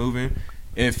 keep it moving.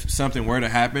 If something were to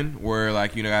happen, where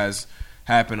like you know guys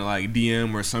happen to like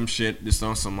DM or some shit, just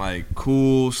on some like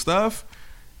cool stuff,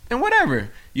 and whatever.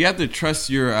 You have to trust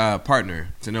your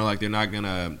partner to know like they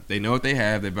know what they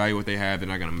have, they value what they have, they're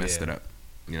not gonna mess it up.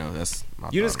 You know, that's my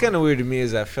You know what's kind of weird to me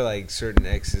is I feel like certain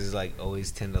exes like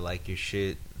always tend to like your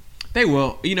shit. They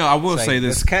will. You know, I will it's say like,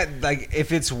 this. Kind of, like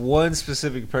if it's one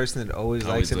specific person that always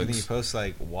likes everything you post,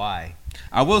 like why?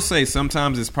 I will say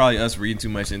sometimes it's probably us reading too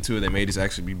much into it. They may just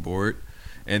actually be bored.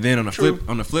 And then on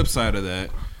the flip side of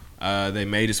that, they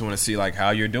may just want to see like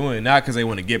how you're doing, not because they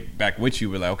want to get back with you,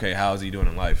 but like, okay, how's he doing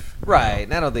in life? Right.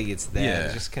 And I don't think it's that. Yeah.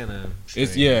 It's just kind of.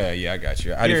 It's I got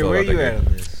you. How do you Gary, feel where about you that? at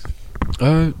on this?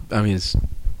 I mean, it's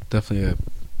definitely a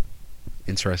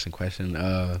interesting question.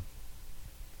 I'd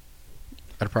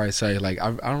probably say like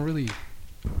I don't really.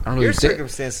 Your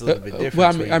circumstance is a little bit different.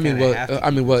 Well,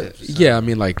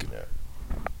 like,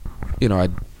 you know,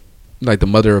 like the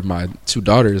mother of my two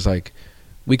daughters, like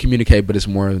we communicate, but it's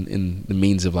more in the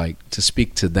means of like to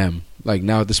speak to them. Like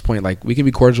now at this point, like we can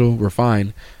be cordial, we're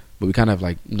fine, but we kind of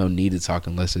like no need to talk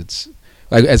unless it's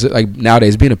like like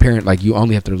nowadays being a parent, like you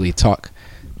only have to really talk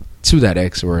to that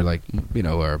ex or like you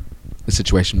know or a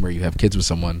situation where you have kids with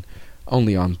someone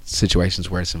only on situations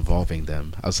where it's involving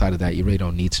them. Outside of that, you really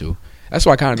don't need to. That's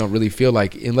why I kind of don't really feel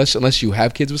like unless you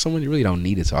have kids with someone, you really don't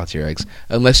need to talk to your ex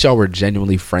unless y'all were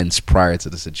genuinely friends prior to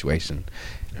the situation.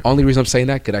 Only reason I'm saying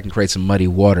that because I can create some muddy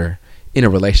water in a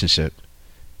relationship.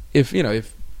 If you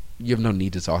have no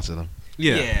need to talk to them.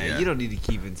 Yeah, you don't need to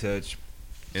keep in touch.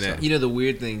 You know, the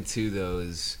weird thing too, though,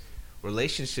 is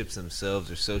relationships themselves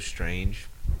are so strange.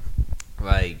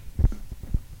 Like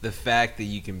the fact that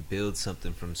you can build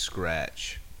something from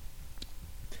scratch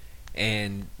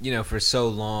and for so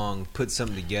long put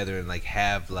something together and like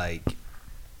have like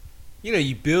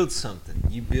you build something.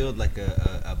 You build like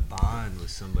a bond with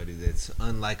somebody that's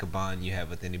unlike a bond you have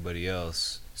with anybody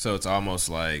else. So it's almost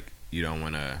like you don't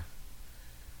want to.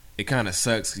 It kind of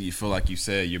sucks. 'Cause you feel like you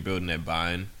said you're building that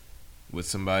bond with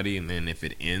somebody, and then if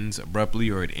it ends abruptly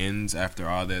or it ends after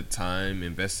all that time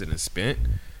invested and spent,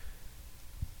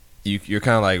 you're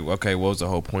kind of like, okay, what was the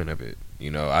whole point of it?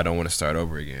 I don't want to start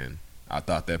over again. I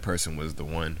thought that person was the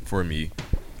one for me,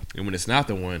 and when it's not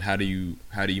the one, how do you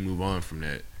move on from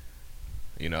that?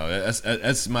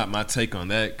 That's my take on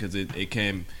that, because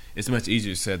it's much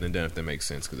easier said than done, if that makes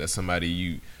sense, because that's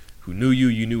somebody who knew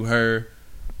you knew her.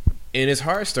 And it's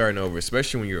hard starting over,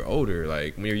 especially when you're older.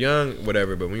 Like, when you're young,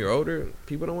 whatever, but when you're older,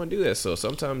 people don't want to do that. So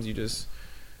sometimes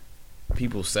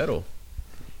people settle.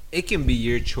 It can be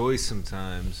your choice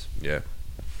sometimes. Yeah.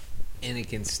 And it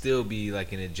can still be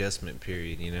like an adjustment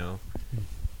period,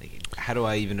 Like, how do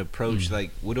I even approach,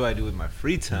 like, what do I do with my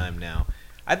free time now?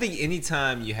 I think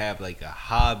anytime you have like a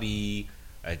hobby,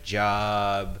 a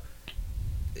job,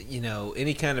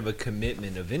 any kind of a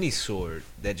commitment of any sort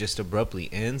that just abruptly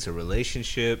ends, a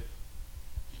relationship,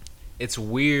 it's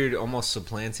weird almost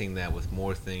supplanting that with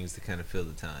more things to kind of fill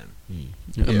the time.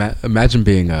 Imagine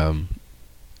being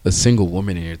a single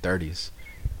woman in your 30s.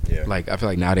 Yeah. Like, I feel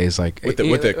like nowadays, like with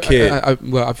a kid. I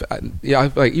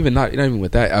feel like even not even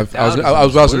with that. I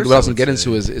was gonna get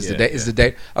into is the date. Is the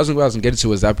date? I was gonna get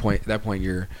into is that point. That point,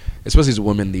 you're, especially as a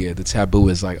woman, the taboo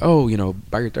is like, oh,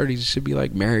 by your 30s, you should be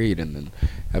like married and then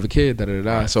have a kid.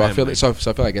 Right, so I feel like, so I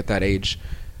feel like at that age,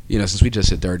 since we just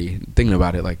hit 30, thinking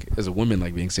about it, like as a woman,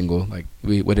 like being single, like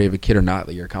whether you have a kid or not,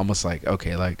 like, you're almost like,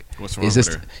 okay, like, what's wrong is this?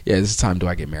 With her? Yeah, is this time? Do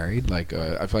I get married? Like,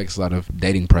 I feel like it's a lot of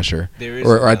dating pressure, There is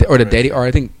or the dating, or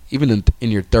I think even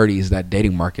in your 30s, that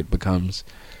dating market becomes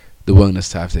the willingness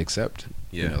to have to accept,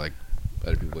 like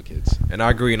other people with kids. And I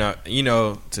agree. Now,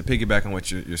 to piggyback on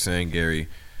what you're saying, Gary,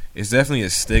 it's definitely a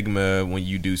stigma when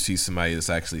you do see somebody that's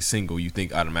actually single. You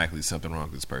think automatically there's something wrong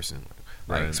with this person,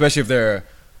 like, especially if they're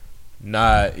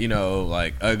not,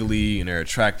 like ugly and they're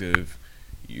attractive.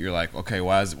 You're like, okay,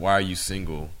 why are you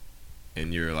single?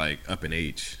 And you're like up in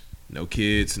age, no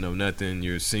kids, no nothing.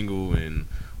 You're single, and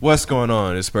what's going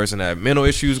on? Is this person have mental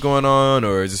issues going on,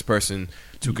 or is this person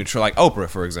to control? Like Oprah,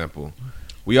 for example,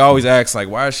 we always ask, like,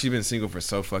 why has she been single for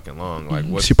so fucking long? Like,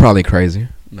 what's She probably crazy.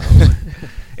 No.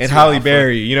 And Halle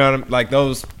Berry, like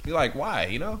those. You're like,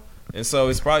 why? And so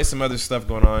it's probably some other stuff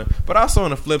going on. But also on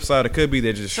the flip side, it could be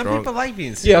they're just Some strong. people like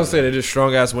being single. Yeah, I'll say they're just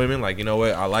strong ass women. Like, you know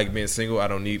what? I like being single. I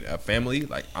don't need a family.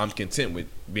 Like, I'm content with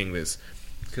being this.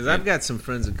 Because I've got some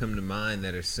friends that come to mind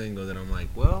that are single that I'm like,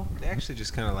 well, they actually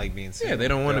just kind of like being single. Yeah, they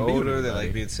don't want to be older. with They anybody.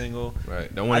 like being single.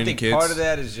 Right. Don't want I any think kids. part of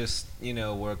that is just,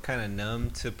 we're kind of numb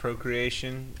to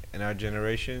procreation in our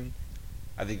generation.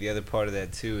 I think the other part of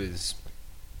that too is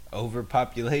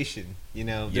overpopulation.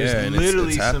 There's and literally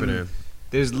it's happening.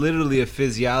 There's literally a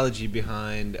physiology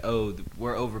behind,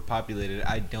 we're overpopulated,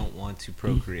 I don't want to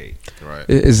procreate. Right.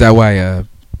 Is that why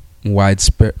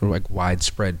widespread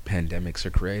pandemics are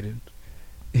created?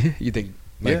 You think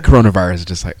like coronavirus is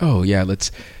just like, oh yeah,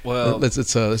 let's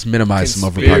minimize some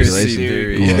overpopulation.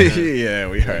 Theory. Yeah,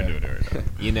 we are doing it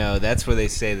right now. That's where they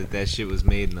say that shit was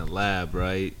made in the lab,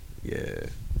 right? Yeah.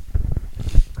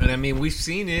 And I mean, we've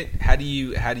seen it. How do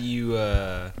you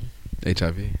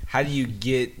HIV. how do you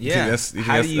get You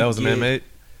think that was man-made?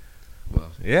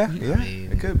 Well, Yeah,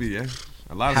 mean, it could be. Yeah,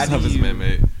 a lot of how stuff do is you-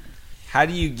 man-made. how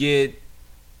do you get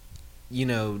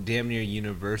damn near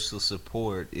universal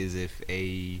support is if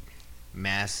a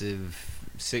massive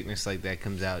sickness like that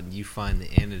comes out and you find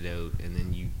the antidote and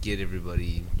then you get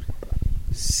everybody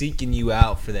seeking you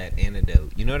out for that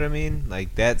antidote. You know what I mean?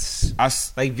 Like, that's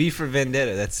like V for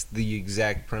Vendetta. That's the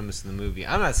exact premise of the movie.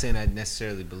 I'm not saying I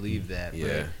necessarily believe that, Yeah.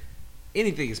 but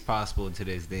anything is possible in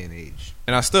today's day and age.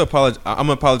 And I still apologize. I'm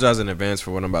gonna apologize in advance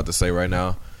for what I'm about to say right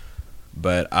now.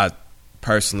 But I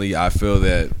feel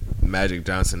that Magic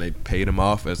Johnson, they paid him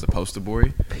off as a poster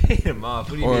boy. Paid him off.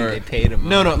 What do you mean they paid him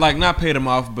off? No, like not paid him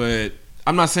off, but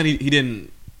I'm not saying he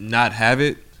didn't not have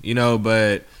it,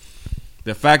 but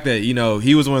the fact that,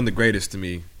 he was one of the greatest to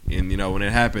me. And, when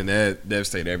it happened, that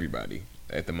devastated everybody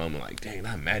at the moment. Like, dang,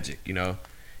 not Magic,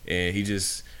 And he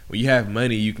just, when you have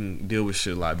money, you can deal with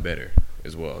shit a lot better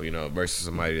as well, versus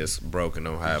somebody that's broke and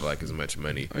don't have, like, as much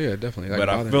money. oh yeah, definitely. But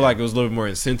I feel like it was a little bit more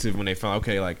incentive when they found,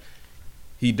 okay, like,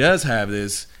 he does have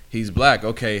this, he's black,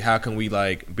 okay, how can we,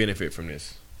 like, benefit from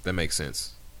this? That makes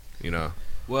sense,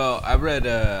 Well, I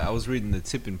was reading The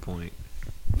Tipping Point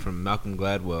from Malcolm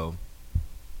Gladwell.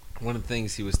 One of the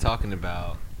things he was talking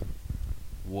about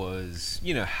was,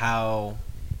 how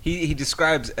he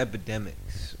describes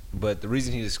epidemics but the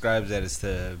reason he describes that is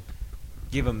to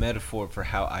give a metaphor for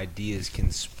how ideas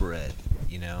can spread,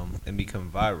 and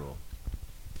become viral.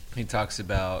 He talks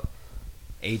about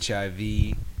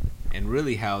HIV and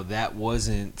really how that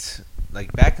wasn't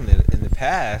like back in the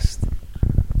past.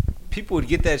 People would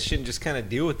get that shit and just kind of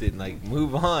deal with it and like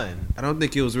move on. I don't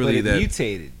think it was really but it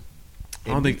mutated.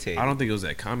 I don't think it was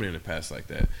that common in the past like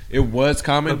that. It was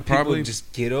common, but people probably. would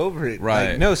just get over it,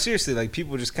 right? Like, no, seriously, like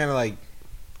people just kind of like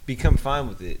become fine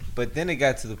with it. But then it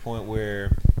got to the point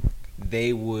where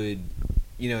they would,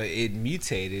 it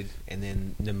mutated, and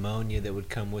then pneumonia that would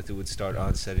come with it would start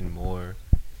onsetting more.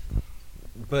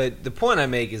 But the point I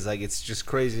make is like it's just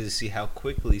crazy to see how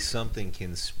quickly something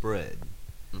can spread.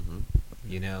 Mm-hmm.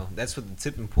 That's what the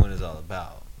tipping point is all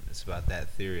about. It's about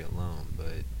that theory alone.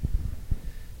 But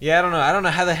yeah, I don't know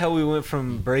how the hell we went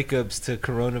from breakups to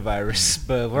coronavirus,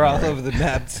 but we're all over the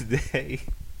map today.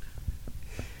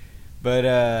 But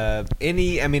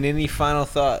any final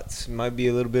thoughts? Might be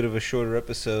a little bit of a shorter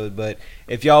episode, but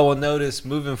if y'all will notice,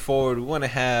 moving forward, we want to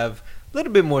have a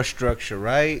little bit more structure,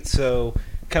 right? So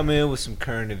come in with some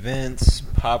current events,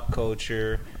 pop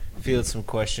culture, field some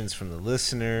questions from the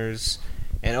listeners,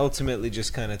 and ultimately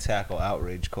just kind of tackle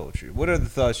outrage culture. What are the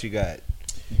thoughts you got,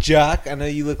 Jock? I know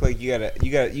you look like you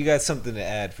got something to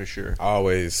add for sure.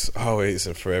 Always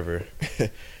and forever.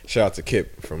 Shout out to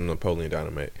Kip from Napoleon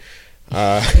Dynamite.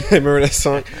 Remember that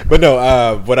song? But no,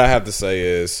 what I have to say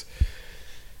is,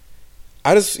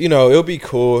 I just, it'll be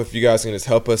cool if you guys can just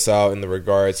help us out in the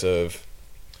regards of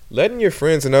letting your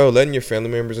friends know, letting your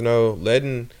family members know,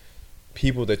 letting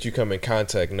people that you come in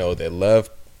contact know that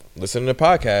love listening to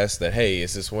podcasts, that, hey,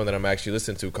 it's this one that I'm actually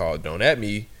listening to called Don't At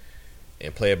Me,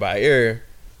 and play it by ear.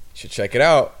 You should check it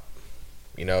out.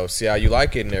 See how you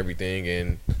like it and everything.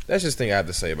 And that's just the thing I have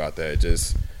to say about that.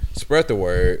 Just spread the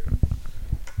word.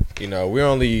 We're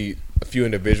only a few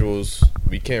individuals.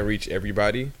 We can't reach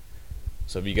everybody.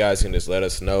 So if you guys can just let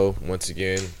us know, once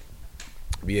again,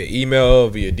 via email,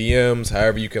 via DMs,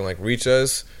 however you can reach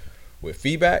us with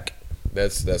feedback,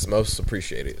 that's most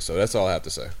appreciated. So that's all I have to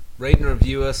say. Rate and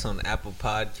review us on Apple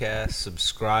Podcasts.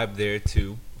 Subscribe there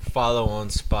too. Follow on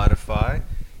Spotify.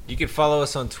 You can follow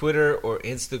us on Twitter or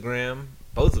Instagram,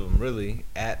 both of them really,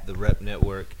 at the Rep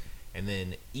Network. And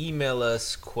then email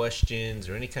us questions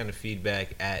or any kind of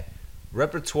feedback at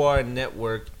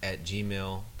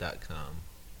repertoirenetwork@gmail.com.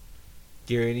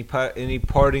 Gary, any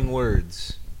parting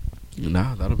words?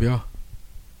 Nah, that'll be all.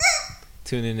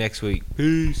 Tune in next week.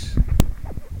 Peace.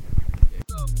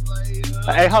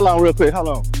 Hey, hold on real quick. Hold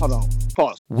on.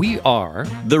 Pause. We are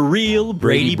the real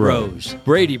Brady Bros.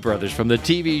 Brady Brothers from the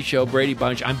TV show Brady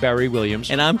Bunch. I'm Barry Williams.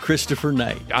 And I'm Christopher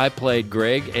Knight. I played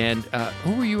Greg. And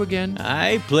who were you again?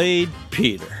 I played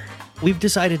Peter. We've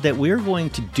decided that we're going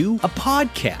to do a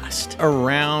podcast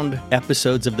around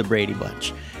episodes of the Brady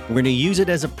Bunch. We're going to use it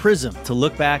as a prism to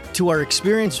look back to our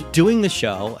experience doing the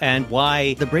show and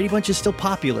why the Brady Bunch is still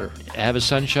popular. Have a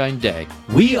sunshine day.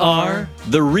 We are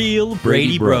the real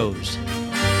Brady Bros.